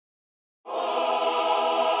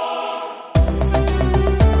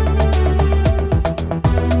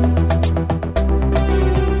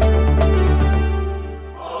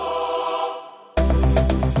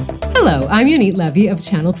I'm Yonit Levy of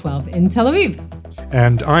Channel 12 in Tel Aviv.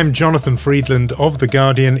 And I'm Jonathan Friedland of The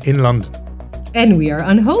Guardian in London. And we are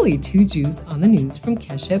Unholy, two Jews on the news from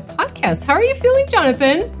Keshet Podcast. How are you feeling,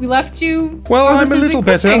 Jonathan? We left you... Well, I'm a little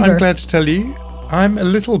better, I'm glad to tell you. I'm a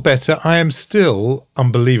little better. I am still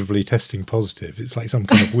unbelievably testing positive. It's like some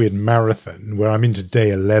kind of weird marathon where I'm into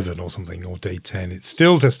day 11 or something, or day 10. It's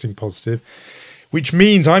still testing positive, which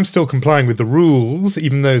means I'm still complying with the rules.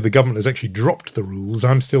 Even though the government has actually dropped the rules,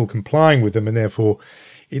 I'm still complying with them, and therefore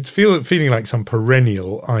it's feeling like some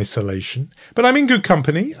perennial isolation. But I'm in good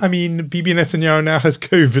company. I mean, Bibi Netanyahu now has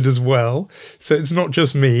COVID as well, so it's not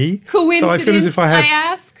just me. Coincidence, so I feel as if I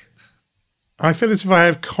ask? I feel as if I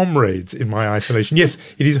have comrades in my isolation. Yes,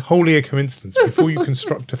 it is wholly a coincidence before you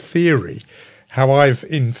construct a theory how I've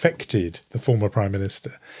infected the former Prime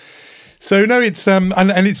Minister. So no, it's and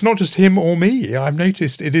it's not just him or me. I've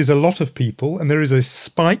noticed it is a lot of people, and there is a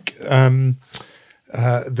spike that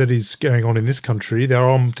is going on in this country. There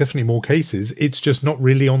are definitely more cases. It's just not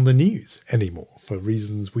really on the news anymore for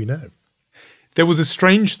reasons we know. There was a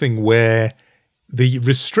strange thing where the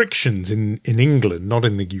restrictions in England, not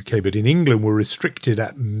in the UK, but in England, were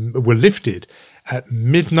lifted at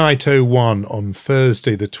midnight 01 on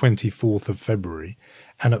Thursday, the 24th of February.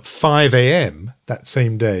 And at 5 a.m. that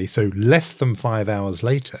same day, so less than 5 hours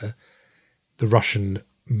later, the Russian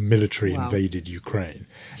military invaded Ukraine.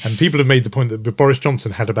 And people have made the point that Boris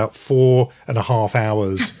Johnson had about 4.5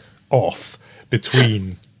 hours off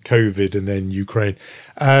between COVID and then Ukraine.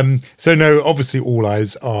 So no, obviously all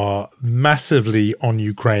eyes are massively on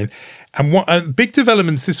Ukraine. And what big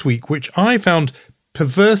developments this week, which I found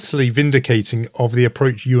perversely vindicating of the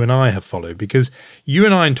approach you and I have followed, because you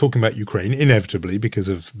and I, in talking about Ukraine, inevitably, because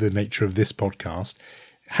of the nature of this podcast,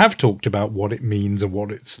 have talked about what it means and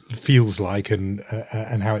what it feels like and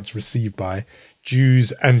how it's received by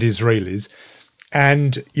Jews and Israelis.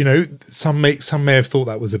 And, you know, some may have thought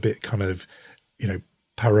that was a bit kind of, you know,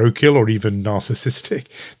 parochial or even narcissistic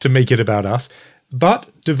to make it about us. But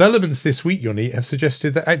developments this week, Yoni, have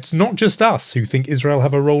suggested that it's not just us who think Israel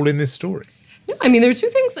have a role in this story. No, I mean, there are two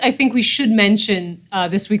things I think we should mention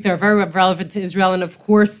this week that are very relevant to Israel and, of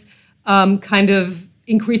course, kind of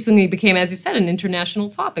increasingly became, as you said, an international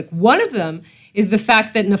topic. One of them is the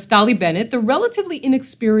fact that Naftali Bennett, the relatively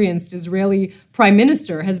inexperienced Israeli prime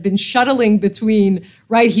minister, has been shuttling between,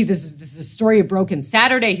 right, this is a story of broken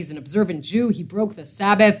Saturday. He's an observant Jew. He broke the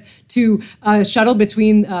Sabbath to shuttle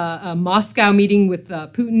between Moscow meeting with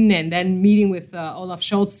Putin and then meeting with Olaf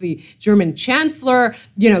Scholz, the German chancellor,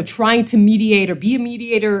 you know, trying to mediate or be a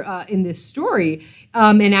mediator in this story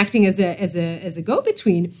and acting as a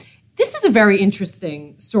go-between. This is a very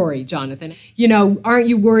interesting story, Jonathan. You know, aren't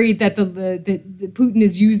you worried that the Putin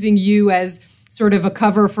is using you as sort of a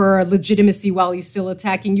cover for legitimacy while he's still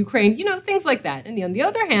attacking Ukraine? You know, things like that. And on the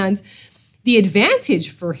other hand, the advantage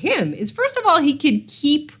for him is, first of all, he could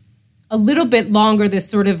keep a little bit longer this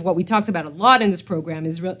sort of what we talked about a lot in this program,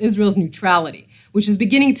 Israel's neutrality, which is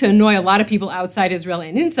beginning to annoy a lot of people outside Israel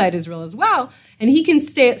and inside Israel as well. And he can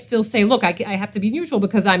still say, look, I have to be neutral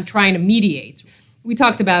because I'm trying to mediate. We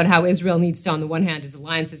talked about how Israel needs to, on the one hand, his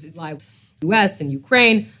alliances lie with the U.S. and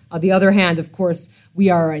Ukraine. On the other hand, of course, we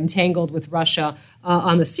are entangled with Russia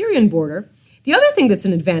on the Syrian border. The other thing that's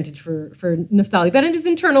an advantage for Naftali Bennett is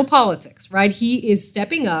internal politics, right? He is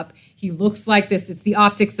stepping up. He looks like this. It's the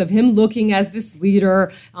optics of him looking as this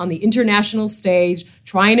leader on the international stage,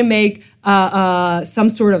 trying to make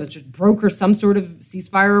some sort of broker, some sort of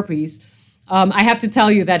ceasefire or peace. I have to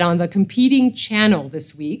tell you that on the competing channel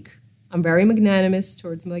this week, I'm very magnanimous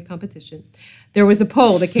towards my competition. There was a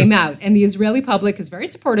poll that came out, and the Israeli public is very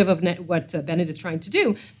supportive of what Bennett is trying to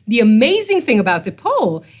do. The amazing thing about the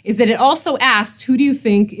poll is that it also asked, who do you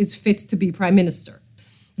think is fit to be prime minister?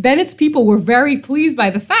 Bennett's people were very pleased by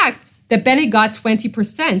the fact that Bennett got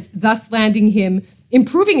 20%, thus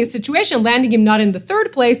improving his situation, landing him not in the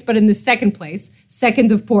third place, but in the second place.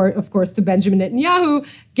 Second, of course, to Benjamin Netanyahu,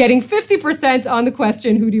 getting 50% on the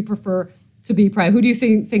question, who do you prefer to be prime? Who do you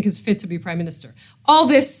think is fit to be prime minister? All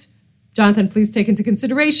this, Jonathan, please take into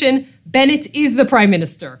consideration, Bennett is the prime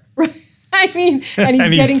minister, right? I mean, and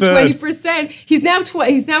he's getting 20%. He's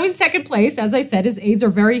now in second place. As I said, his aides are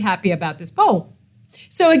very happy about this poll.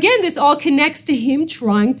 So again, this all connects to him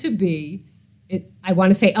trying to be, I want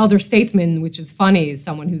to say elder statesman, which is funny,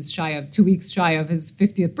 someone who's 2 weeks shy of his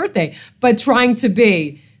 50th birthday, but trying to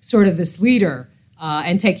be sort of this leader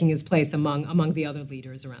and taking his place among the other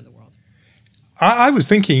leaders around the world. I was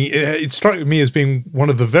thinking, it struck me as being one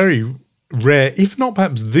of the very rare, if not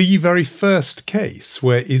perhaps the very first case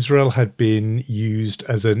where Israel had been used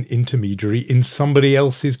as an intermediary in somebody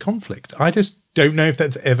else's conflict. I just don't know if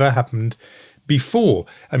that's ever happened before.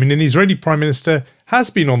 I mean, an Israeli prime minister has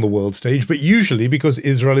been on the world stage, but usually because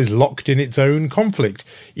Israel is locked in its own conflict,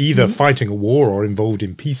 either fighting a war or involved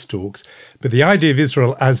in peace talks. But the idea of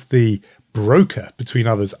Israel as the broker between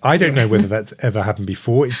others, I don't know whether that's ever happened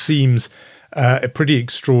before. It seems pretty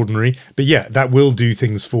extraordinary. But yeah, that will do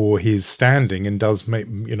things for his standing and does make,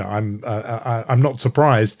 I'm not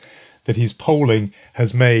surprised that his polling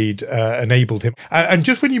has enabled him. And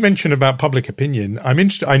just when you mention about public opinion, I'm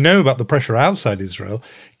interested. I know about the pressure outside Israel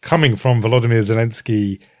coming from Volodymyr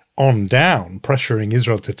Zelensky on down, pressuring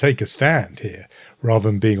Israel to take a stand here rather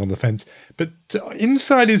than being on the fence. But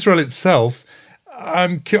inside Israel itself,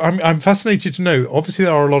 I'm fascinated to know. Obviously,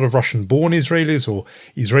 there are a lot of Russian-born Israelis or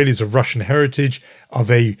Israelis of Russian heritage. Are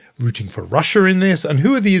they rooting for Russia in this? And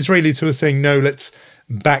who are the Israelis who are saying, no, let's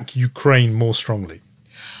back Ukraine more strongly?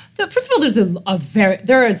 First of all, there's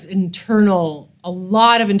there is a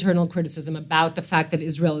lot of internal criticism about the fact that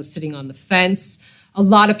Israel is sitting on the fence. A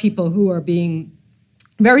lot of people who are being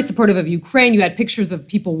very supportive of Ukraine. You had pictures of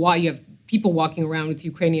people. You have people walking around with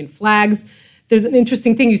Ukrainian flags. There's an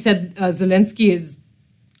interesting thing. You said Zelensky is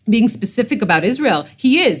being specific about Israel.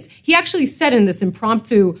 He is. He actually said in this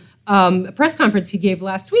impromptu press conference he gave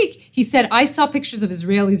last week, he said, I saw pictures of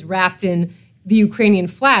Israelis wrapped in the Ukrainian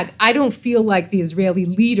flag. I don't feel like the Israeli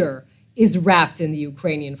leader is wrapped in the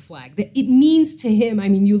Ukrainian flag. It means to him, I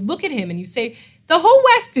mean, you look at him and you say, the whole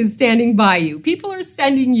West is standing by you. People are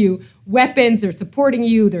sending you weapons. They're supporting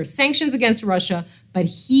you. There are sanctions against Russia. But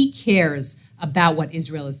he cares about what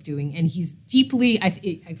Israel is doing. And he's deeply,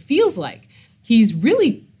 it feels like, he's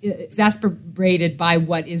really exasperated by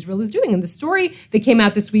what Israel is doing. And the story that came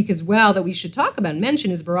out this week as well that we should talk about and mention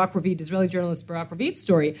is Barak Ravid, Israeli journalist Barak Ravid's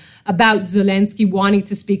story about Zelensky wanting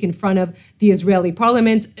to speak in front of the Israeli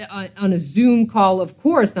parliament on a Zoom call, of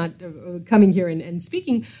course, not coming here and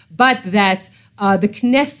speaking, but that the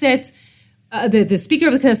Knesset, the Speaker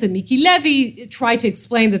of the Knesset, Miki Levy, tried to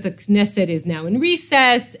explain that the Knesset is now in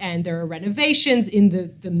recess and there are renovations in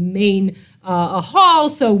the main hall,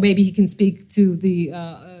 so maybe he can speak to the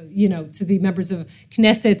to the members of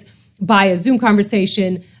Knesset by a Zoom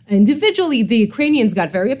conversation individually. The Ukrainians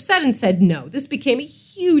got very upset and said no. This became a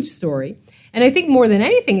huge story, and I think more than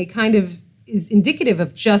anything, it kind of is indicative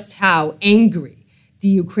of just how angry the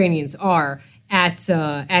Ukrainians are at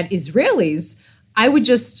Israelis. I would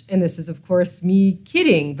just, and this is of course me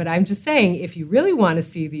kidding, but I'm just saying, if you really want to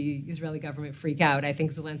see the Israeli government freak out, I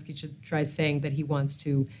think Zelensky should try saying that he wants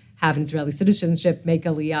to have an Israeli citizenship, make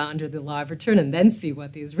Aliyah under the law of return, and then see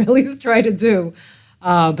what the Israelis try to do.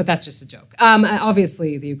 But that's just a joke.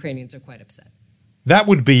 Obviously, the Ukrainians are quite upset. That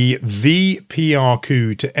would be the PR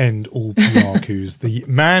coup to end all PR coups. The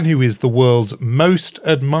man who is the world's most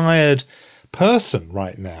admired person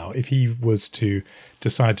right now, if he was to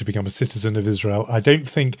decide to become a citizen of Israel, I think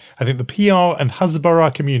the PR and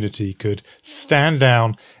Hasbara community could stand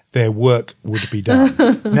down. Their work would be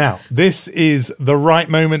done. Now, this is the right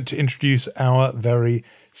moment to introduce our very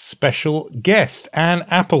special guest, Anne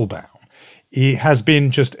Applebaum. It has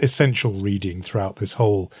been just essential reading throughout this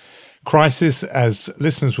whole crisis. As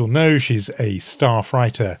listeners will know, she's a staff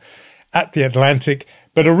writer at The Atlantic,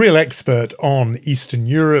 but a real expert on Eastern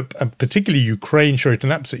Europe and particularly Ukraine. She wrote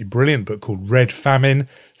an absolutely brilliant book called Red Famine,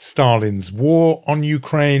 Stalin's War on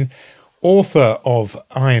Ukraine. Author of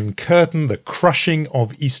Iron Curtain, The Crushing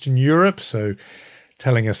of Eastern Europe, so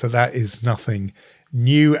telling us that is nothing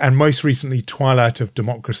new. And most recently, Twilight of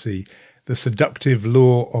Democracy, The Seductive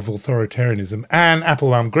Law of Authoritarianism. Anne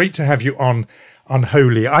Applebaum, great to have you on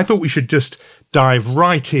Unholy. I thought we should just dive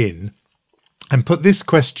right in and put this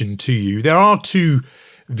question to you. There are two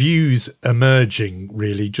views emerging,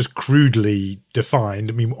 really, just crudely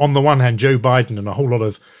defined. I mean, on the one hand, Joe Biden and a whole lot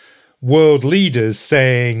of world leaders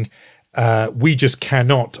saying we just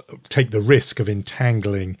cannot take the risk of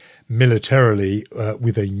entangling militarily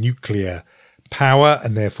with a nuclear power,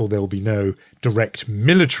 and therefore there will be no direct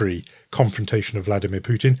military confrontation of Vladimir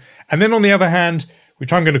Putin. And then on the other hand,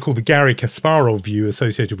 which I'm going to call the Garry Kasparov view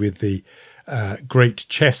associated with the great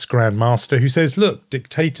chess grandmaster, who says, look,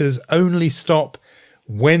 dictators only stop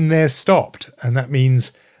when they're stopped, and that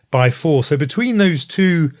means by force. So between those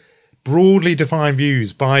two broadly defined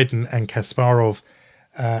views, Biden and Kasparov,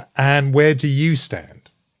 and where do you stand?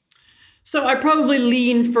 So I probably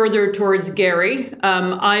lean further towards Garry.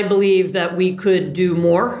 I believe that we could do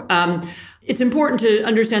more. It's important to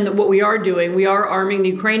understand that what we are doing, we are arming the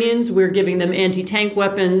Ukrainians. We're giving them anti-tank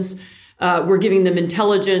weapons. We're giving them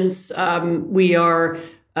intelligence. We are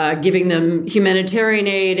giving them humanitarian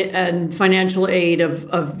aid and financial aid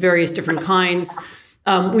of various different kinds.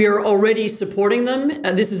 We are already supporting them.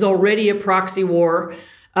 This is already a proxy war.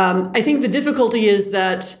 I think the difficulty is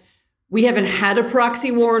that We haven't had a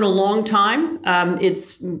proxy war in a long time. I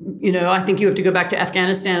think you have to go back to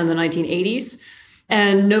Afghanistan in the 1980s.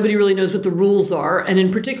 And nobody really knows what the rules are. And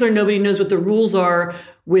in particular, nobody knows what the rules are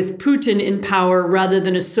with Putin in power rather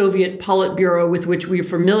than a Soviet Politburo with which we're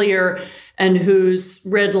familiar and whose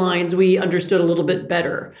red lines we understood a little bit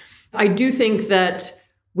better. I do think that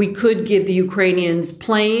we could give the Ukrainians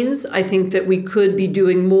planes. I think that we could be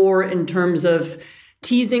doing more in terms of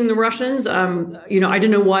teasing the Russians. I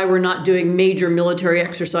don't know why we're not doing major military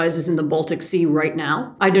exercises in the Baltic Sea right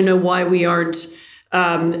now. I don't know why we aren't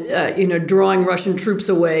drawing Russian troops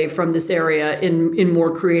away from this area in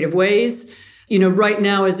more creative ways. Right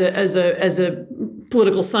now, as a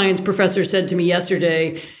political science professor said to me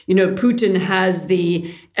yesterday, Putin has the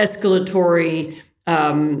escalatory,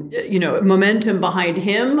 momentum behind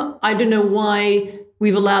him. I don't know why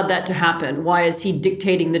we've allowed that to happen. Why is he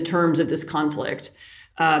dictating the terms of this conflict?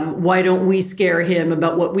 Why don't we scare him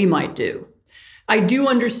about what we might do? I do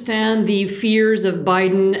understand the fears of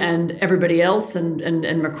Biden and everybody else and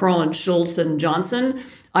Macron and Schultz and Johnson.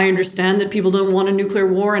 I understand that people don't want a nuclear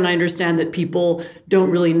war, and I understand that people don't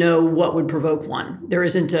really know what would provoke one. There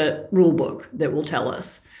isn't a rule book that will tell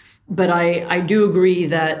us. But I do agree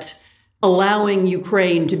that allowing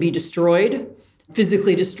Ukraine to be destroyed,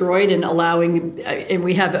 physically destroyed, and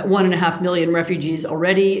we have 1.5 million refugees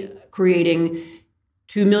already, creating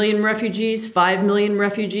 2 million refugees, 5 million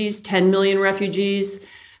refugees, 10 million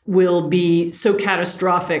refugees will be so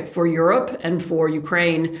catastrophic for Europe and for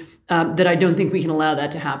Ukraine that I don't think we can allow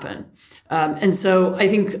that to happen. And so I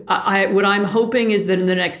think what I'm hoping is that in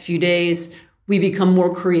the next few days, we become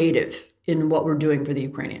more creative in what we're doing for the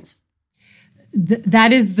Ukrainians.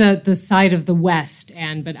 That is the side of the West,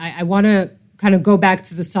 but I want to kind of go back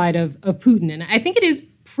to the side of Putin. And I think it is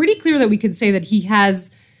pretty clear that we could say that he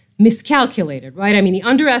has miscalculated, right? I mean, he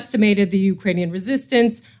underestimated the Ukrainian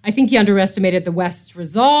resistance. I think he underestimated the West's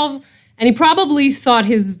resolve, and he probably thought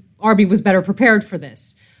his army was better prepared for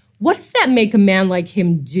this. What does that make a man like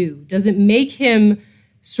him do? Does it make him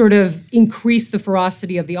sort of increase the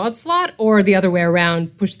ferocity of the onslaught, or the other way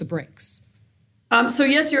around, push the brakes? So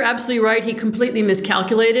yes, you're absolutely right. He completely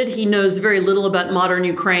miscalculated. He knows very little about modern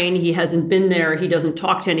Ukraine. He hasn't been there. He doesn't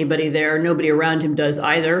talk to anybody there. Nobody around him does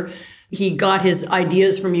either. He got his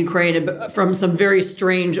ideas from Ukraine from some very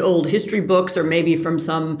strange old history books, or maybe from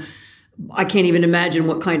some, I can't even imagine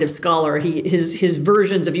what kind of scholar. His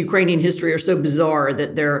versions of Ukrainian history are so bizarre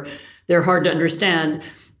that they're hard to understand.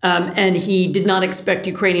 And he did not expect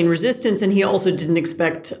Ukrainian resistance, and he also didn't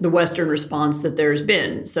expect the Western response that there's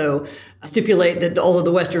been. So stipulate that all of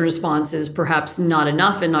the Western response is perhaps not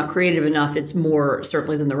enough and not creative enough. It's more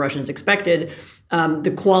certainly than the Russians expected.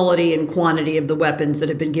 The quality and quantity of the weapons that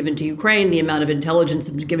have been given to Ukraine, the amount of intelligence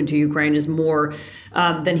that has been given to Ukraine is more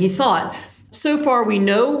than he thought. So far, we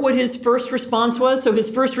know what his first response was. So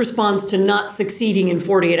his first response to not succeeding in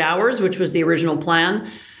 48 hours, which was the original plan,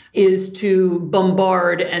 is to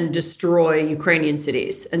bombard and destroy Ukrainian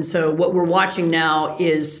cities. And so what we're watching now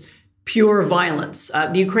is pure violence.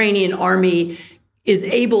 The Ukrainian army is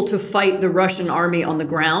able to fight the Russian army on the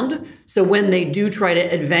ground. So when they do try to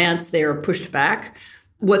advance, they are pushed back.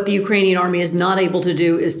 What the Ukrainian army is not able to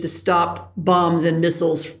do is to stop bombs and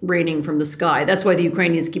missiles raining from the sky. That's why the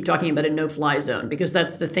Ukrainians keep talking about a no-fly zone, because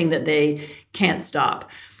that's the thing that they can't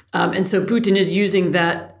stop. And so Putin is using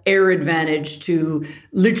that air advantage to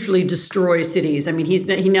literally destroy cities. I mean,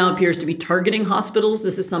 he now appears to be targeting hospitals.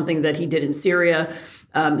 This is something that he did in Syria,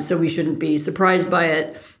 so we shouldn't be surprised by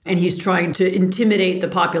it. And he's trying to intimidate the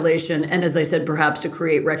population and, as I said, perhaps to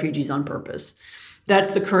create refugees on purpose.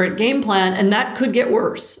 That's the current game plan, and that could get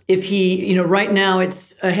worse. If he, right now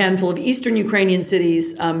it's a handful of eastern Ukrainian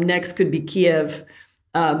cities. Next could be Kiev.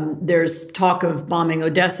 There's talk of bombing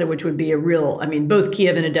Odessa, which would be both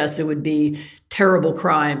Kiev and Odessa would be terrible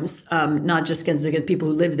crimes, not just against people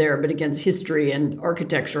who live there, but against history and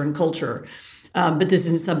architecture and culture. But this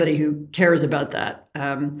isn't somebody who cares about that.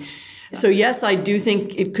 So yes, I do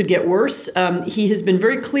think it could get worse. He has been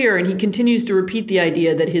very clear, and he continues to repeat the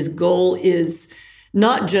idea that his goal is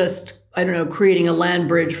not just, creating a land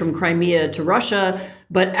bridge from Crimea to Russia,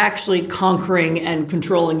 but actually conquering and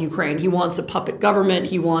controlling Ukraine. He wants a puppet government.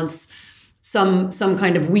 He wants some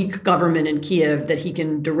kind of weak government in Kiev that he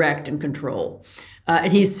can direct and control.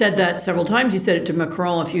 And he's said that several times. He said it to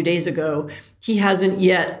Macron a few days ago. He hasn't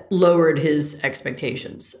yet lowered his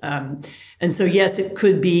expectations. And so, yes, it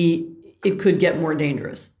could get more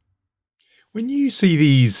dangerous. When you see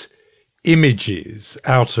these images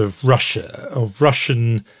out of Russia, of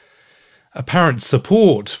Russian apparent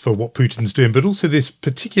support for what Putin's doing, but also this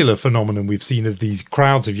particular phenomenon we've seen of these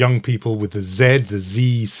crowds of young people with the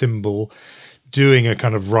Z symbol doing a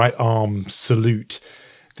kind of right arm salute.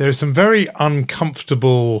 There are some very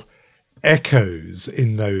uncomfortable echoes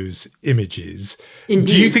in those images.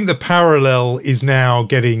 Indeed. Do you think the parallel is now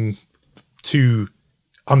getting too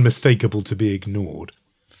unmistakable to be ignored?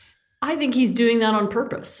 I think he's doing that on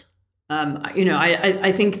purpose.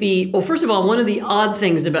 I think first of all, one of the odd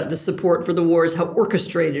things about the support for the war is how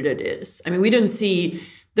orchestrated it is. I mean,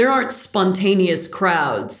 there aren't spontaneous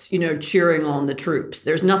crowds, cheering on the troops.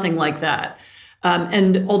 There's nothing like that.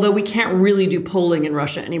 And although we can't really do polling in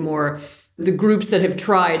Russia anymore, the groups that have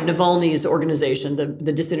tried, Navalny's organization,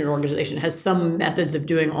 the dissident organization, has some methods of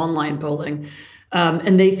doing online polling.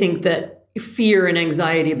 And they think that fear and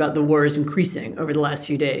anxiety about the war is increasing over the last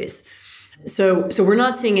few days. So we're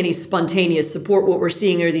not seeing any spontaneous support. What we're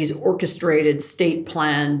seeing are these orchestrated,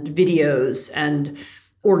 state-planned videos and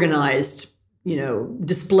organized,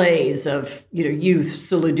 displays of,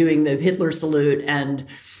 youth doing the Hitler salute and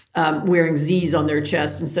wearing Z's on their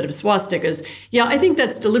chest instead of swastikas. Yeah, I think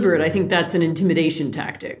that's deliberate. I think that's an intimidation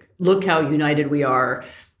tactic. Look how united we are.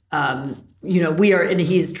 We are, and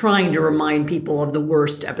he's trying to remind people of the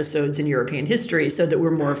worst episodes in European history so that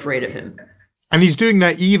we're more afraid of him. And he's doing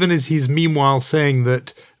that even as he's meanwhile saying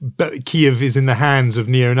that Kiev is in the hands of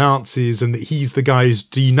neo-Nazis and that he's the guy who's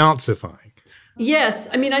denazifying. Yes.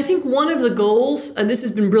 I mean, I think one of the goals, and this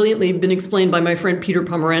has been brilliantly explained by my friend Peter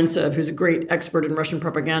Pomerantsev, who's a great expert in Russian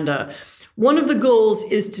propaganda. One of the goals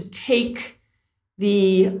is to take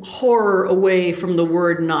the horror away from the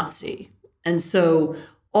word Nazi. And so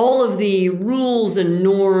all of the rules and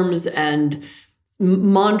norms and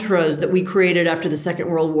mantras that we created after the Second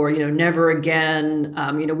World War, never again,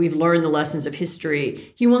 we've learned the lessons of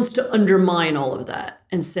history. He wants to undermine all of that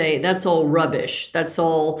and say, that's all rubbish. That's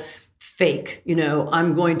all fake.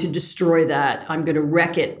 I'm going to destroy that. I'm going to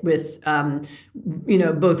wreck it with,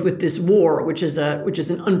 both with this war, which is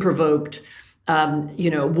an unprovoked,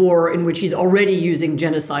 war in which he's already using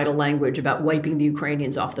genocidal language about wiping the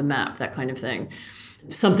Ukrainians off the map, that kind of thing.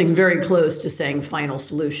 Something very close to saying final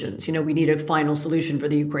solutions. We need a final solution for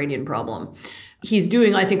the Ukrainian problem. He's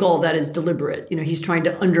doing, I think all of that is deliberate. He's trying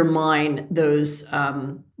to undermine those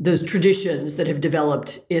traditions that have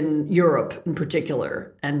developed in Europe in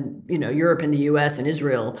particular, and, Europe and the US and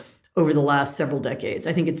Israel over the last several decades.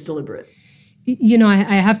 I think it's deliberate.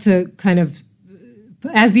 I have to kind of,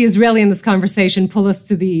 as the Israeli in this conversation, pull us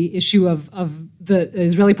to the issue of the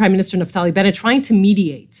Israeli Prime Minister Naftali Bennett trying to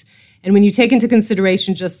mediate. And when you take into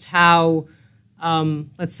consideration just how,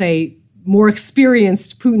 let's say, more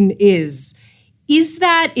experienced Putin is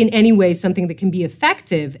that in any way something that can be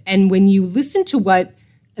effective? And when you listen to what,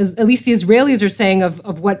 at least the Israelis are saying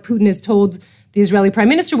of what Putin has told the Israeli prime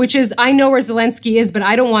minister, which is, I know where Zelensky is, but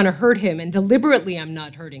I don't want to hurt him, and deliberately I'm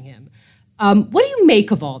not hurting him. What do you make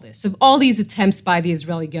of all this, of all these attempts by the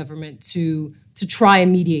Israeli government to try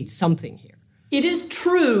and mediate something here? It is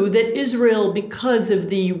true that Israel, because of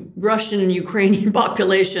the Russian and Ukrainian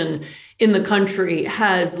population in the country,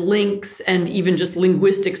 has links and even just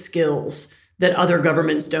linguistic skills that other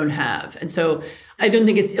governments don't have. And so I don't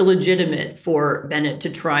think it's illegitimate for Bennett to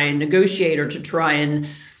try and negotiate or to try and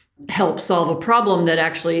help solve a problem that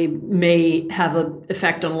actually may have an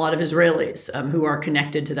effect on a lot of Israelis who are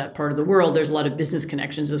connected to that part of the world. There's a lot of business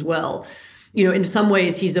connections as well. In some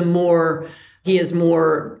ways, he has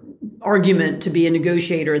more argument to be a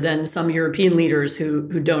negotiator than some European leaders who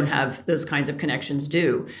don't have those kinds of connections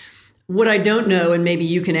do. What I don't know, and maybe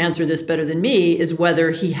you can answer this better than me, is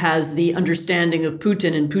whether he has the understanding of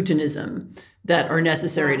Putin and Putinism that are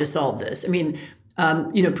necessary to solve this. I mean,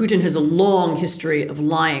 Putin has a long history of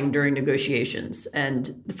lying during negotiations,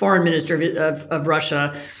 and the foreign minister of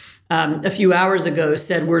Russia a few hours ago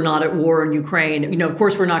said we're not at war in Ukraine. Of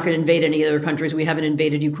course, we're not going to invade any other countries. We haven't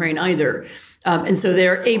invaded Ukraine either. And so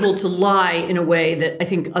they're able to lie in a way that I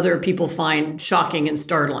think other people find shocking and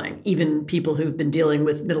startling, even people who've been dealing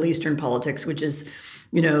with Middle Eastern politics, which is,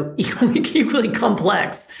 equally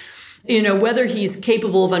complex. Whether he's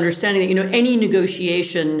capable of understanding that, any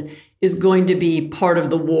negotiation is going to be part of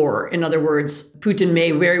the war. In other words, Putin may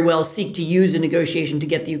very well seek to use a negotiation to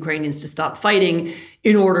get the Ukrainians to stop fighting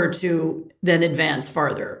in order to then advance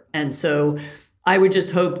farther. And so I would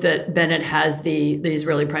just hope that Bennett has the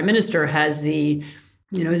Israeli prime minister has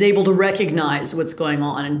is able to recognize what's going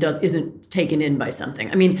on and isn't taken in by something.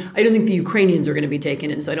 I mean, I don't think the Ukrainians are going to be taken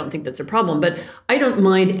in, so I don't think that's a problem. But I don't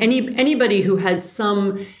mind anybody who has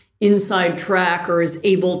some inside track or is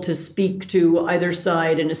able to speak to either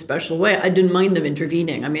side in a special way. I didn't mind them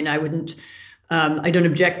intervening. I mean, I don't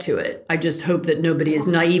object to it. I just hope that nobody is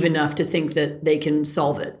naive enough to think that they can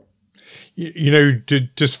solve it.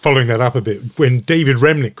 Just following that up a bit, when David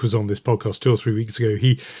Remnick was on this podcast 2 or 3 weeks ago,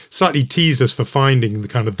 he slightly teased us for finding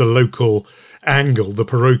the local angle, the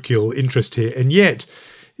parochial interest here. And yet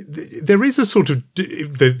there is a sort of,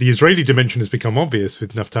 the Israeli dimension has become obvious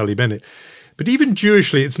with Naftali Bennett. But even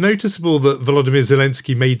Jewishly, it's noticeable that Volodymyr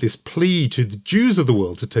Zelensky made this plea to the Jews of the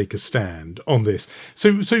world to take a stand on this. So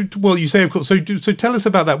you say, of course, so tell us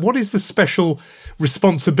about that. What is the special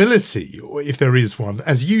responsibility, or if there is one,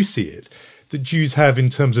 as you see it, that Jews have in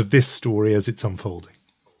terms of this story as it's unfolding?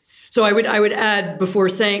 So I would add, before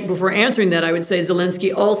answering that, I would say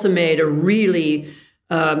Zelensky also made a really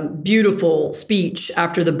beautiful speech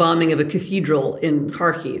after the bombing of a cathedral in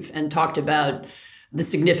Kharkiv and talked about the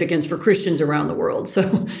significance for Christians around the world.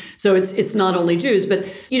 So it's not only Jews, but,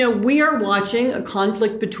 we are watching a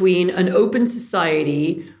conflict between an open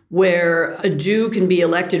society where a Jew can be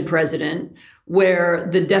elected president, where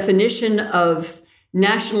the definition of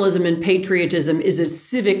nationalism and patriotism is a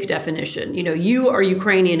civic definition. You are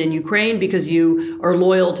Ukrainian in Ukraine because you are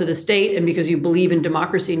loyal to the state and because you believe in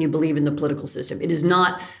democracy and you believe in the political system. It is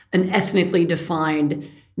not an ethnically defined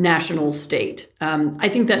national state. I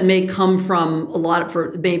think that may come from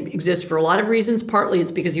may exist for a lot of reasons. Partly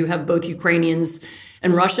it's because you have both Ukrainians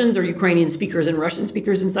and Russians, or Ukrainian speakers and Russian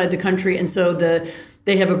speakers inside the country. And so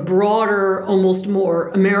they have a broader, almost more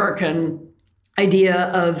American idea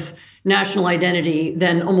of national identity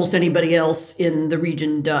than almost anybody else in the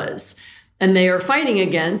region does. And they are fighting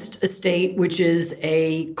against a state which is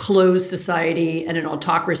a closed society and an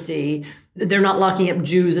autocracy. They're not locking up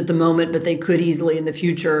Jews at the moment, but they could easily in the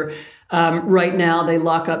future. Right now, they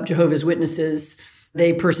lock up Jehovah's Witnesses.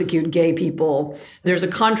 They persecute gay people. There's a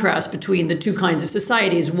contrast between the two kinds of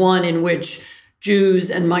societies, one in which Jews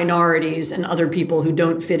and minorities and other people who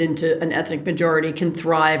don't fit into an ethnic majority can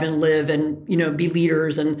thrive and live and, be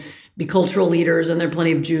leaders and be cultural leaders. And there are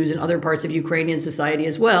plenty of Jews in other parts of Ukrainian society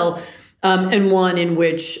as well. And one in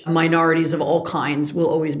which minorities of all kinds will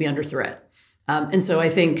always be under threat. And so I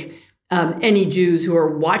think any Jews who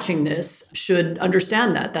are watching this should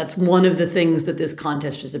understand that. That's one of the things that this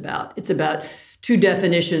contest is about. It's about two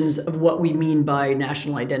definitions of what we mean by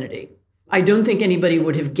national identity. I don't think anybody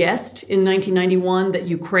would have guessed in 1991 that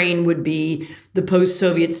Ukraine would be the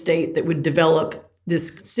post-Soviet state that would develop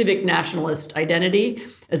this civic nationalist identity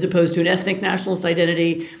as opposed to an ethnic nationalist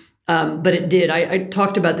identity. But it did. I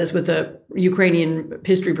talked about this with a Ukrainian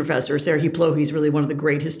history professor, Serhiy Plohy. He's really one of the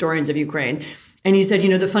great historians of Ukraine. And he said,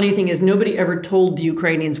 the funny thing is nobody ever told the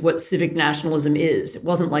Ukrainians what civic nationalism is. It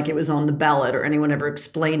wasn't like it was on the ballot or anyone ever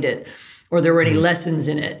explained it or there were any lessons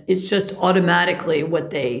in it. It's just automatically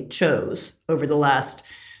what they chose over the last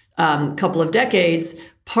couple of decades,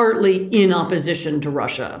 partly in opposition to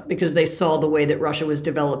Russia, because they saw the way that Russia was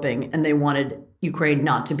developing and they wanted Ukraine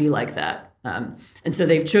not to be like that. And so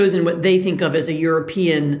they've chosen what they think of as a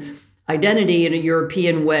European identity and a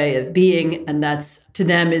European way of being. And that's, to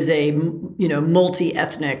them, is a,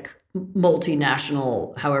 multi-ethnic,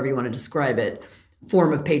 multinational, however you want to describe it,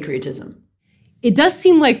 form of patriotism. It does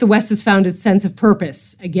seem like the West has found its sense of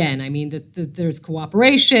purpose again. I mean, that there's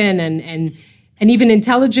cooperation and even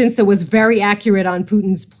intelligence that was very accurate on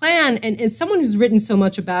Putin's plan. And as someone who's written so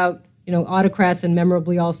much about, autocrats and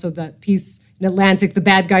memorably also that piece in Atlantic, the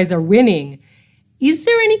bad guys are winning, is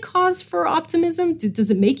there any cause for optimism? Does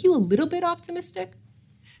it make you a little bit optimistic?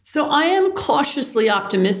 So I am cautiously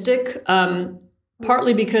optimistic,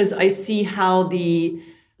 partly because I see how the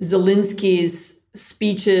Zelensky's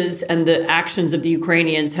speeches and the actions of the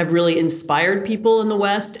Ukrainians have really inspired people in the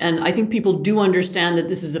West. And I think people do understand that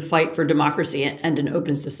this is a fight for democracy and an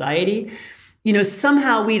open society.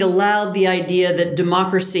 Somehow we'd allowed the idea that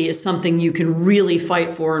democracy is something you can really fight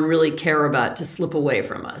for and really care about to slip away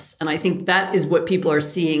from us. And I think that is what people are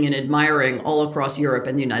seeing and admiring all across Europe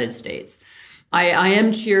and the United States. I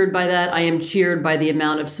am cheered by that. I am cheered by the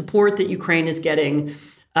amount of support that Ukraine is getting,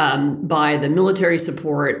 by the military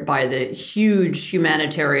support, by the huge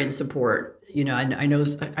humanitarian support.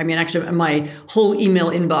 Actually, my whole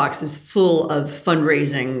email inbox is full of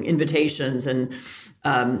fundraising invitations and,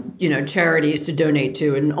 charities to donate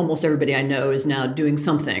to. And almost everybody I know is now doing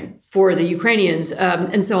something for the Ukrainians.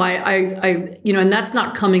 And so and that's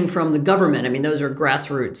not coming from the government. I mean, those are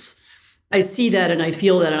grassroots. I see that and I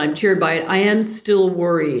feel that and I'm cheered by it. I am still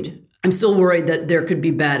worried. I'm still worried that there could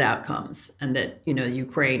be bad outcomes and that,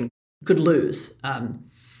 Ukraine could lose.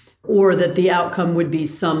 Or that the outcome would be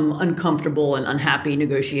some uncomfortable and unhappy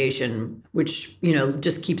negotiation, which,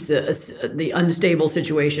 just keeps the unstable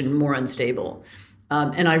situation more unstable.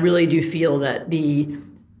 And I really do feel that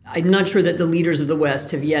I'm not sure that the leaders of the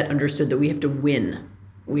West have yet understood that we have to win.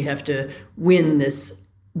 We have to win this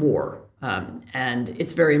war. And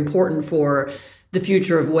it's very important for the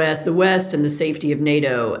future of the West and the safety of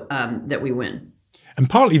NATO that we win. And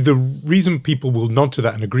partly the reason people will nod to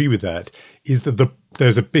that and agree with that is that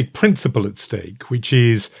there's a big principle at stake, which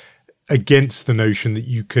is against the notion that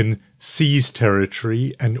you can seize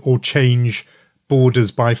territory or change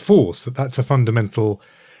borders by force, that's a fundamental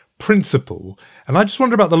principle. And I just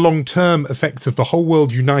wonder about the long-term effects of the whole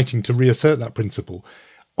world uniting to reassert that principle.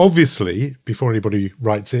 Obviously, before anybody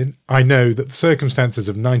writes in, I know that the circumstances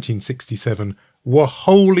of 1967 were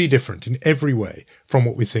wholly different in every way from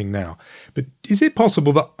what we're seeing now. But is it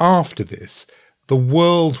possible that after this, the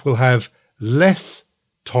world will have less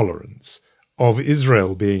tolerance of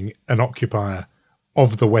Israel being an occupier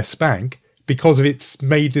of the West Bank because of it's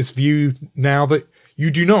made this view now that you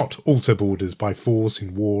do not alter borders by force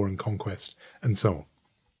in war and conquest and so on?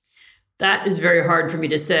 That is very hard for me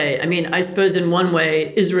to say. I mean, I suppose in one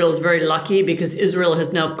way, Israel is very lucky because Israel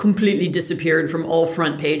has now completely disappeared from all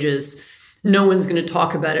front pages. No one's going to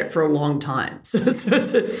talk about it for a long time. So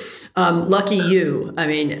it's lucky you. I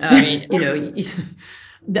mean,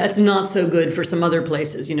 that's not so good for some other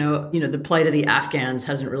places. The plight of the Afghans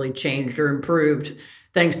hasn't really changed or improved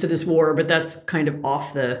thanks to this war, but that's kind of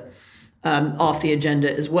off the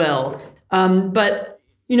agenda as well. But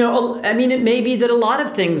it may be that a lot of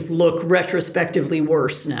things look retrospectively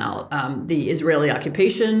worse now. The Israeli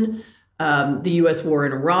occupation, the U.S. war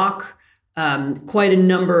in Iraq, quite a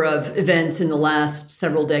number of events in the last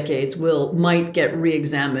several decades might get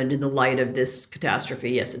re-examined in the light of this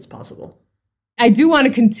catastrophe. Yes, it's possible. I do want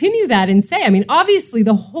to continue that and say, obviously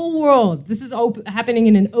the whole world, this is happening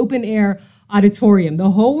in an open air auditorium. The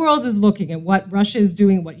whole world is looking at what Russia is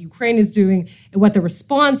doing, what Ukraine is doing, and what the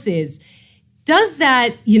response is. Does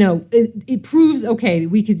that, it proves, okay,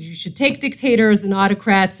 you should take dictators and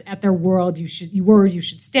autocrats at their word. You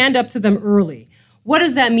should stand up to them early. What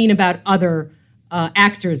does that mean about other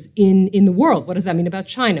actors in the world? What does that mean about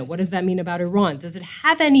China? What does that mean about Iran? Does it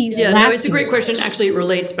have any it's a great question. Actually, it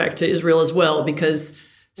relates back to Israel as well,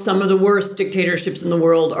 because some of the worst dictatorships in the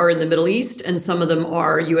world are in the Middle East, and some of them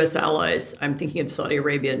are U.S. allies. I'm thinking of Saudi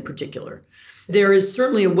Arabia in particular. There is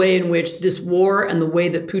certainly a way in which this war and the way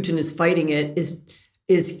that Putin is fighting it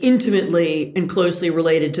is intimately and closely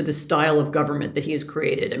related to the style of government that he has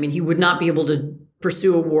created. I mean, he would not be able to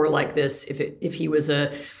pursue a war like this if he was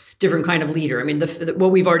a different kind of leader. I mean,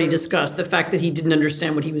 what we've already discussed, the fact that he didn't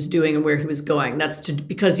understand what he was doing and where he was going,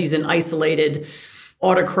 because he's an isolated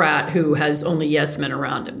autocrat who has only yes men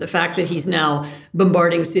around him. The fact that he's now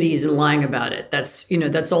bombarding cities and lying about it,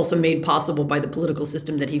 that's also made possible by the political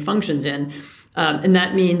system that he functions in. And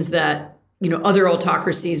that means that, other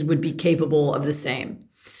autocracies would be capable of the same.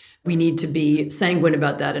 We need to be sanguine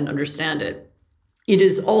about that and understand it. It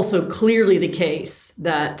is also clearly the case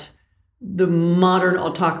that the modern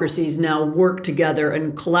autocracies now work together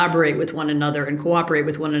and collaborate with one another and cooperate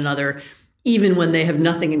with one another, even when they have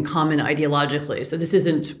nothing in common ideologically. So this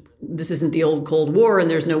isn't the old Cold War, and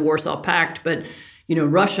there's no Warsaw Pact, but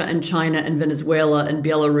Russia and China and Venezuela and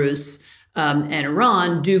Belarus and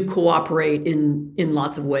Iran do cooperate in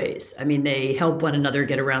lots of ways. I mean, they help one another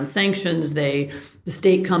get around sanctions. The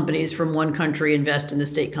state companies from one country invest in the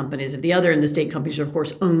state companies of the other, and the state companies are, of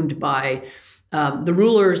course, owned by the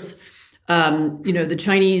rulers. The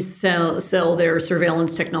Chinese sell their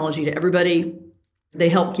surveillance technology to everybody. They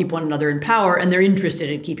help keep one another in power, and they're interested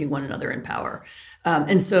in keeping one another in power.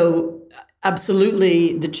 And so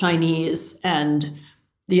absolutely the Chinese and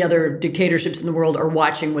the other dictatorships in the world are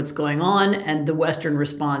watching what's going on, and the Western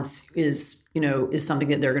response is something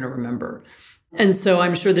that they're going to remember. And so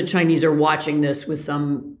I'm sure the Chinese are watching this with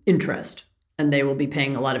some interest, and they will be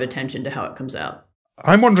paying a lot of attention to how it comes out.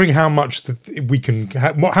 I'm wondering how much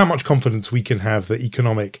how much confidence we can have that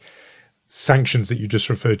economic sanctions that you just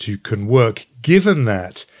referred to can work, given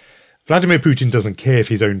that Vladimir Putin doesn't care if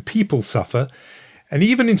his own people suffer. And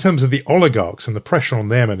even in terms of the oligarchs and the pressure on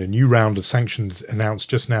them and a new round of sanctions announced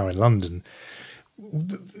just now in London,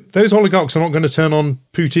 those oligarchs are not going to turn on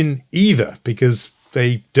Putin either, because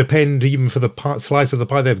they depend, even for the slice of the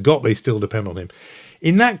pie they've got, they still depend on him.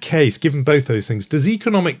 In that case, given both those things, does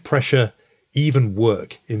economic pressure even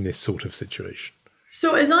work in this sort of situation?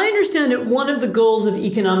 So as I understand it, one of the goals of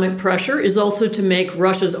economic pressure is also to make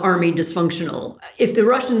Russia's army dysfunctional. If the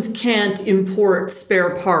Russians can't import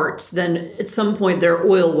spare parts, then at some point their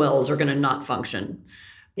oil wells are going to not function.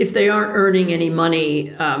 If they aren't earning any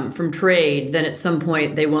money from trade, then at some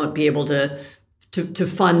point they won't be able to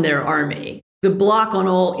fund their army. The block on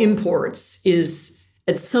all imports is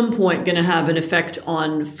at some point going to have an effect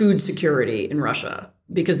on food security in Russia,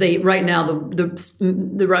 because right now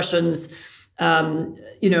the Russians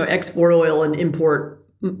export oil and import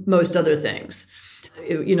most other things.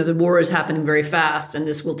 The war is happening very fast, and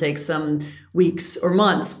this will take some weeks or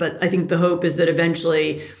months. But I think the hope is that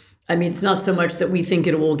eventually, it's not so much that we think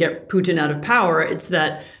it will get Putin out of power. It's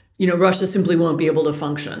that, Russia simply won't be able to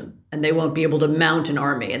function, and they won't be able to mount an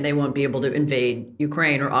army, and they won't be able to invade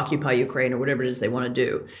Ukraine or occupy Ukraine or whatever it is they want to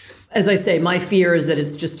do. As I say, my fear is that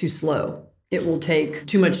it's just too slow. It will take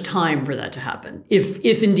too much time for that to happen,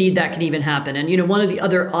 if indeed that can even happen. And, one of the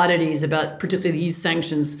other oddities about particularly these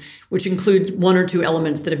sanctions, which include one or two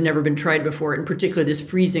elements that have never been tried before, in particular this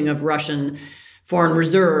freezing of Russian foreign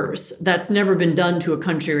reserves, that's never been done to a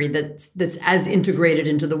country that's as integrated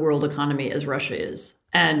into the world economy as Russia is.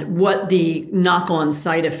 And what the knock-on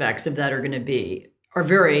side effects of that are going to be are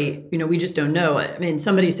very, we just don't know.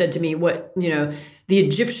 Somebody said to me, the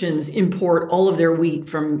Egyptians import all of their wheat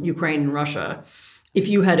from Ukraine and Russia. If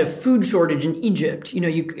you had a food shortage in Egypt,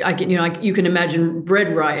 you can imagine bread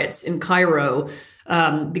riots in Cairo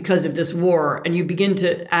because of this war, and you begin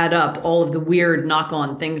to add up all of the weird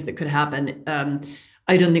knock-on things that could happen.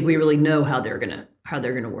 I don't think we really know how they're gonna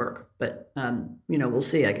work, but we'll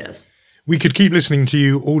see, I guess. We could keep listening to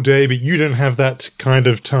you all day, but you don't have that kind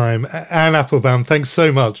of time. Anne Applebaum, thanks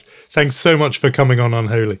so much. Thanks so much for coming on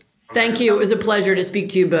Unholy. Thank you. It was a pleasure to speak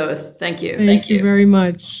to you both. Thank you. Thank you very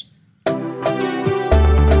much.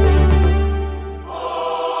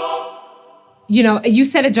 You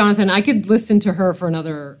said it, Jonathan. I could listen to her for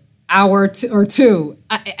another hour or two.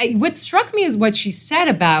 What struck me is what she said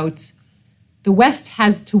about the West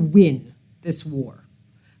has to win this war.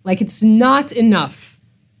 Like, it's not enough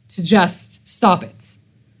to just stop it.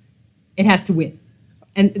 It has to win.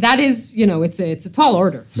 And that is, it's a tall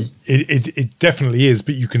order. It definitely is,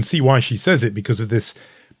 but you can see why she says it because of this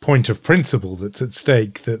point of principle that's at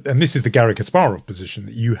stake. And this is the Garry Kasparov position,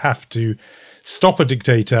 that you have to stop a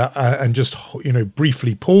dictator and just,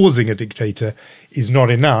 briefly pausing a dictator is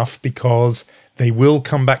not enough because they will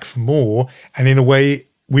come back for more. And in a way,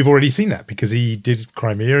 we've already seen that because he did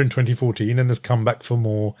Crimea in 2014 and has come back for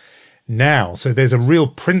more now. So there's a real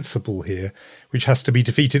principle here which has to be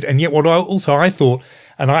defeated. And yet what I thought,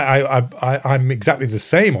 and I'm exactly the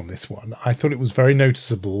same on this one, I thought it was very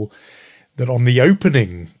noticeable that on the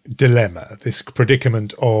opening dilemma, this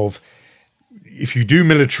predicament of if you do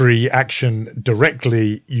military action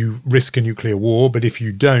directly, you risk a nuclear war, but if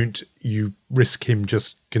you don't, you risk him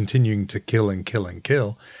just continuing to kill and kill and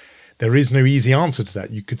kill. There is no easy answer to that.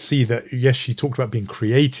 You could see that, yes, she talked about being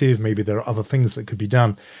creative. Maybe there are other things that could be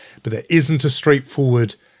done, but there isn't a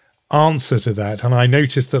straightforward answer to that. And I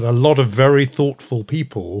noticed that a lot of very thoughtful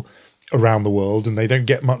people around the world, and they don't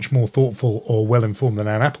get much more thoughtful or well-informed than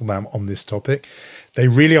Anne Applebaum on this topic, they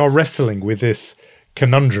really are wrestling with this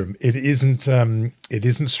conundrum. It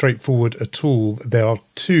isn't straightforward at all. There are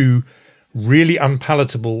two really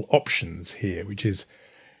unpalatable options here, which is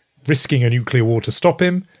risking a nuclear war to stop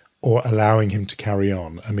him or allowing him to carry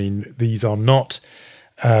on. These are not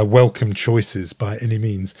welcome choices by any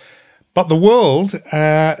means. But the world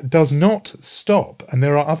does not stop, and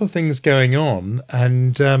there are other things going on.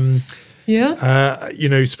 And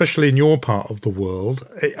especially in your part of the world,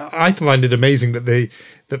 I find it amazing that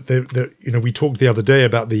we talked the other day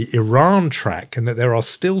about the Iran track, and that there are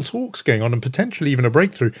still talks going on, and potentially even a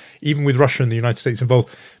breakthrough, even with Russia and the United States involved.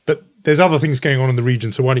 But there's other things going on in the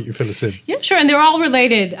region, so why don't you fill us in? Yeah, sure. And they're all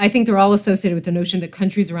related. I think they're all associated with the notion that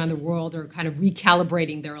countries around the world are kind of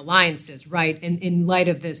recalibrating their alliances, right, in light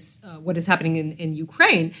of this, what is happening in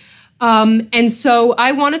Ukraine. And so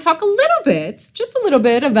I want to talk just a little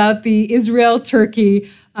bit about the Israel-Turkey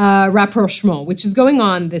rapprochement, which is going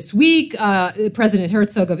on this week. President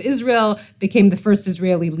Herzog of Israel became the first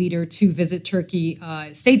Israeli leader to visit Turkey,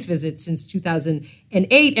 states visit since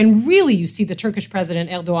 2008. And really, you see the Turkish president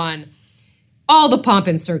Erdogan, all the pomp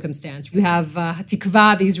and circumstance. You have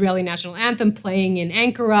Hatikvah, the Israeli national anthem, playing in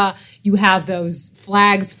Ankara. You have those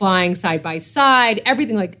flags flying side by side,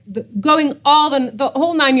 everything going all the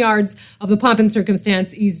whole 9 yards of the pomp and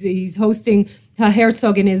circumstance. He's hosting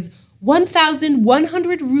Herzog in his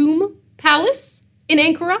 1,100 room palace in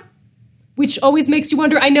Ankara, which always makes you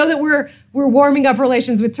wonder. I know that we're warming up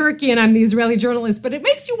relations with Turkey, and I'm the Israeli journalist, but it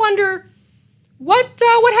makes you wonder what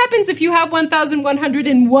happens if you have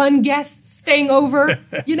 1,101 guests staying over.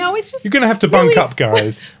 It's just you're going to have to bunk up,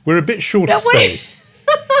 guys. We're a bit short of space.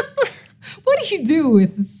 What do you do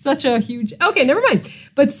with such a huge? Okay, never mind.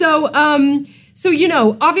 But so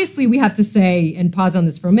obviously we have to say, and pause on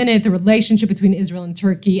this for a minute, the relationship between Israel and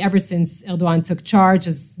Turkey ever since Erdogan took charge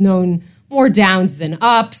has known more downs than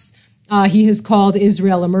ups. He has called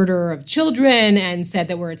Israel a murderer of children and said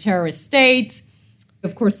that we're a terrorist state.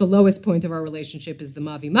 Of course, the lowest point of our relationship is the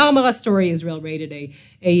Mavi Marmara story. Israel raided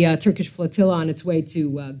a Turkish flotilla on its way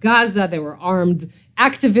to Gaza. There were armed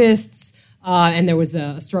activists, and there was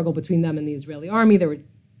a struggle between them and the Israeli army. There were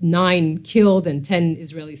 9 killed and 10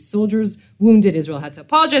 Israeli soldiers wounded. Israel had to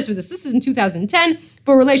apologize for this. This is in 2010,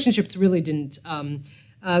 but relationships really didn't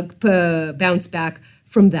bounce back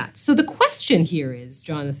from that. So the question here is,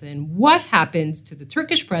 Jonathan, what happened to the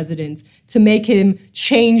Turkish president to make him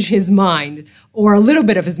change his mind, or a little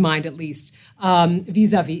bit of his mind at least,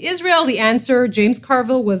 vis-a-vis Israel? The answer, James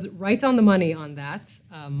Carville was right on the money on that,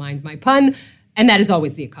 mind my pun, and that is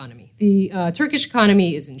always the economy. The Turkish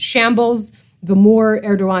economy is in shambles. The more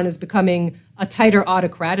Erdogan is becoming a tighter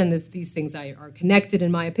autocrat, and these things are connected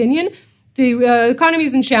in my opinion, the economy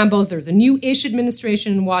is in shambles. There's a new-ish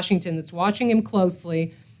administration in Washington that's watching him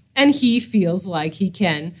closely, and he feels like he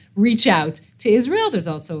can reach out to Israel. There's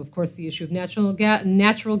also, of course, the issue of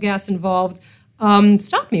natural gas involved.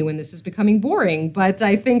 Stop me when this is becoming boring, but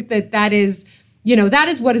I think that is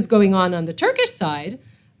what is going on the Turkish side.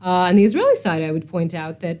 On the Israeli side, I would point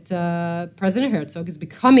out that President Herzog is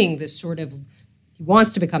becoming this he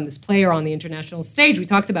wants to become this player on the international stage. We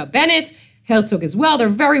talked about Bennett, Herzog as well. They're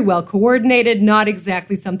very well coordinated, not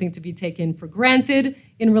exactly something to be taken for granted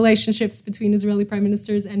in relationships between Israeli prime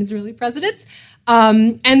ministers and Israeli presidents.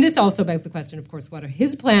 And this also begs the question, of course, what are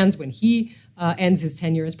his plans when he ends his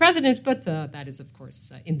tenure as president? But that is, of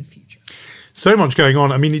course, in the future. So much going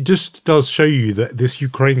on. I mean, it just does show you that this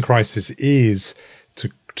Ukraine crisis is,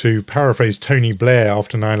 to paraphrase Tony Blair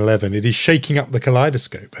after 9/11, it is shaking up the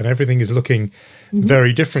kaleidoscope and everything is looking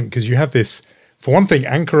very different, because you have this, for one thing,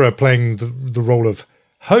 Ankara playing the role of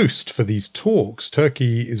host for these talks.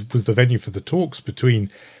 Turkey was the venue for the talks between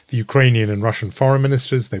the Ukrainian and Russian foreign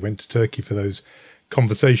ministers. They went to Turkey for those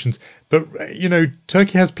conversations. But,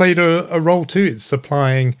 Turkey has played a role too. It's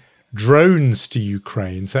supplying drones to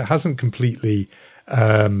Ukraine, so it hasn't completely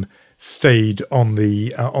stayed on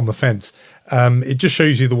the fence. It just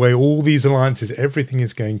shows you the way all these alliances, everything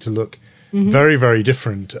is going to look very, very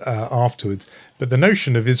different afterwards. But the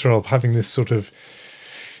notion of Israel having this sort of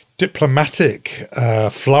diplomatic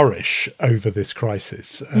flourish over this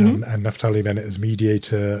crisis, and Naftali Bennett as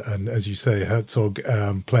mediator, and as you say, Herzog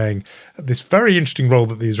playing this very interesting role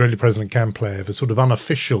that the Israeli president can play of a sort of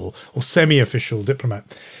unofficial or semi-official diplomat.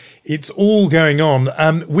 It's all going on.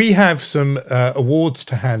 We have some awards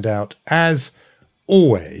to hand out, as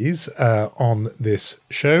always, on this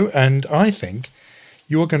show, and I think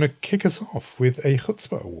you're going to kick us off with a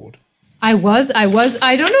Chutzpah Award. I was. I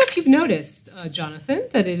don't know if you've noticed, Jonathan,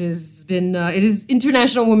 that it is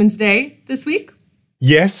International Women's Day this week.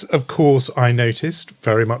 Yes, of course, I noticed.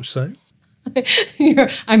 Very much so.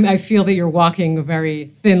 I feel that you're walking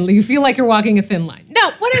very thinly. You feel like you're walking a thin line.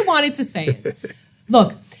 No, what I wanted to say is,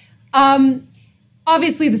 look,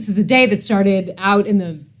 obviously this is a day that started out in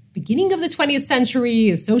the beginning of the 20th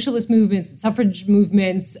century, socialist movements and suffrage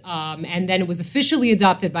movements, and then it was officially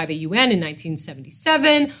adopted by the UN in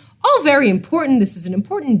 1977. All very important. This is an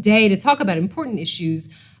important day to talk about important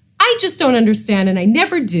issues. I just don't understand, and I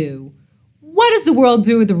never do, what does the world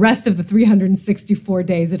do with the rest of the 364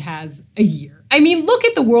 days it has a year? I mean, look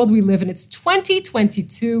at the world we live in. It's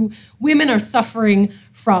 2022. Women are suffering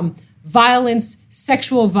from violence,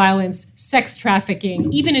 sexual violence, sex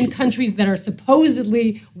trafficking. Even in countries that are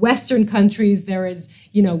supposedly Western countries, there is,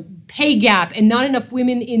 pay gap and not enough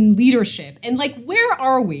women in leadership. And where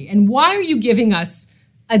are we? And why are you giving us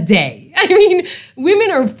a day? I mean, women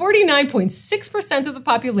are 49.6% of the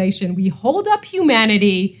population. We hold up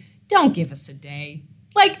humanity. Don't give us a day.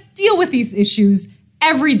 Deal with these issues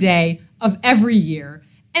every day of every year.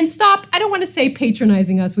 And stop, I don't want to say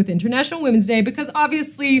patronizing us with International Women's Day, because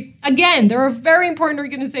obviously, again, there are very important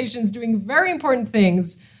organizations doing very important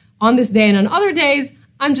things on this day and on other days.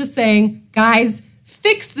 I'm just saying, guys,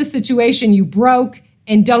 fix the situation you broke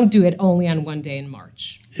and don't do it only on one day in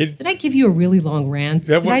March. Did I give you a really long rant?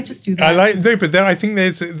 Did I just do that? I think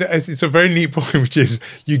it's a very neat point, which is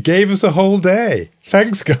you gave us a whole day.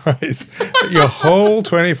 Thanks, guys. Your whole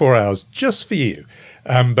 24 hours just for you.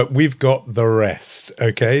 But we've got the rest.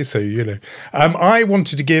 Okay, so I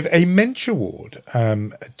wanted to give a Mensch Award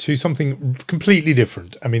to something completely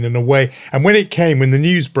different. I mean, in a way, and when the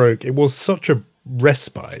news broke, it was such a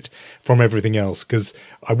respite from everything else, because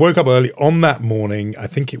I woke up early on that morning. I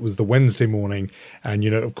think it was the Wednesday morning, and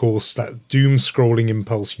of course, that doom scrolling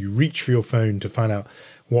impulse, you reach for your phone to find out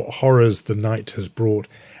what horrors the night has brought,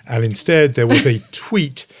 and instead there was a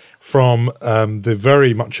tweet from the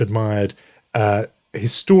very much admired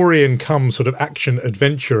historian come sort of action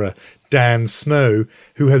adventurer Dan Snow,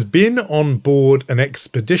 who has been on board an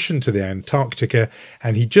expedition to the Antarctica,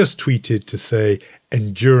 and he just tweeted to say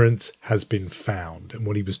Endurance has been found. And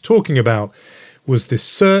what he was talking about was this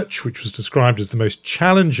search, which was described as the most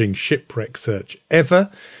challenging shipwreck search ever,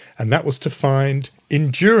 and that was to find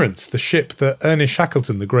Endurance, the ship that Ernest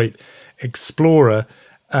Shackleton, the great explorer,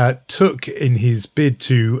 took in his bid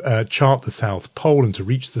to chart the South Pole and to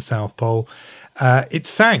reach the South Pole. It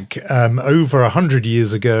sank over 100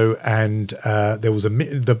 years ago, and there was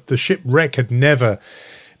the shipwreck had never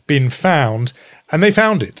been found, and they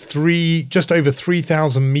found it just over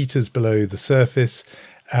 3,000 meters below the surface.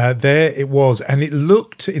 There it was, and it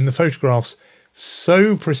looked in the photographs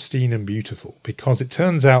so pristine and beautiful, because it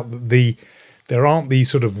turns out that there aren't these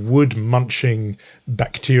sort of wood-munching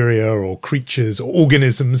bacteria or creatures or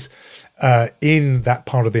organisms in that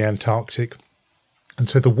part of the Antarctic. And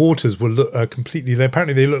so the waters were completely,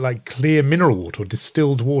 apparently they look like clear mineral water or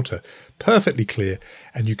distilled water, perfectly clear.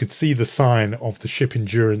 And you could see the sign of the ship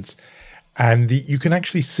Endurance. And you can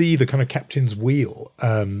actually see the kind of captain's wheel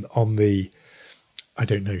on the, I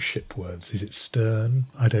don't know ship words. Is it stern?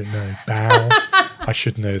 I don't know. Bow? I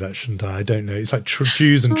should know that, shouldn't I? I don't know. It's like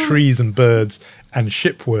Jews and trees and birds and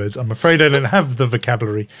ship words. I'm afraid I don't have the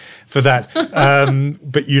vocabulary for that. But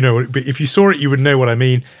but if you saw it, you would know what I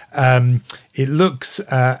mean. It looks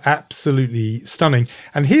absolutely stunning.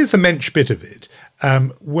 And here's the mensch bit of it.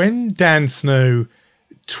 When Dan Snow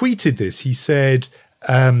tweeted this, he said,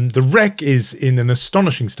 the wreck is in an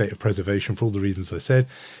astonishing state of preservation for all the reasons I said.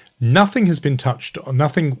 Nothing has been touched,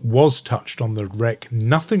 nothing was touched on the wreck,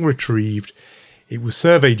 nothing retrieved. It was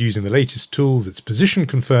surveyed using the latest tools, its position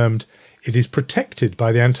confirmed. It is protected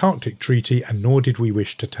by the Antarctic Treaty, and nor did we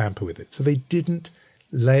wish to tamper with it. So they didn't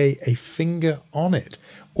lay a finger on it.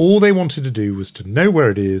 All they wanted to do was to know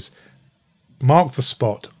where it is, mark the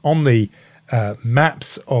spot on the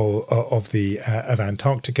maps of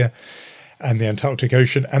Antarctica and the Antarctic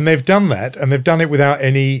Ocean, and they've done that, and they've done it without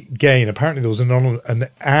any gain. Apparently there was an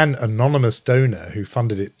anonymous donor who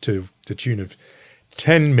funded it to the tune of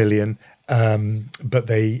 10 million, but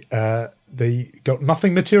they got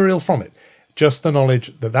nothing material from it, just the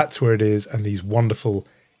knowledge that that's where it is and these wonderful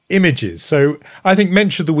images. So I think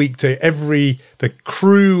mensch of the week to the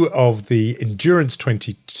crew of the Endurance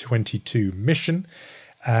 2022 mission,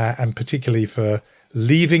 and particularly for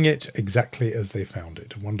leaving it exactly as they found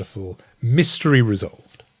it. A wonderful mystery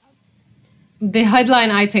resolved. The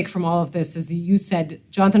headline I take from all of this is that you said,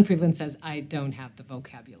 Jonathan Freedland says, I don't have the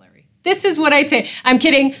vocabulary. This is what I take. I'm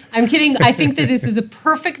kidding. I think that this is a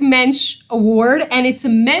perfect mensch award, and it's a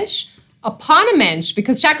mensch upon a mensch,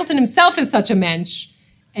 because Shackleton himself is such a mensch,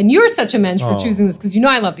 and you're such a mensch for choosing this, because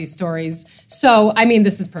I love these stories. So,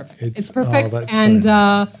 this is perfect. It's perfect.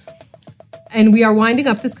 And we are winding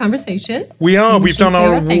up this conversation. We are. We've done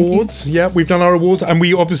our awards. Yeah, we've done our awards. And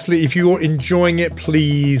we obviously, if you're enjoying it,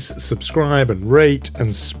 please subscribe and rate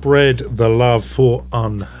and spread the love for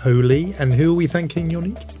Unholy. And who are we thanking,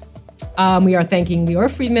 Yonit? We are thanking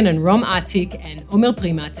Lior Friedman and Rom Atik and Omer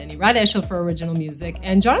Primat and Irad Eshel for original music.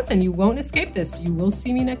 And Jonathan, you won't escape this. You will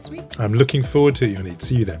see me next week. I'm looking forward to it, Yonit.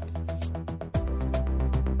 See you then.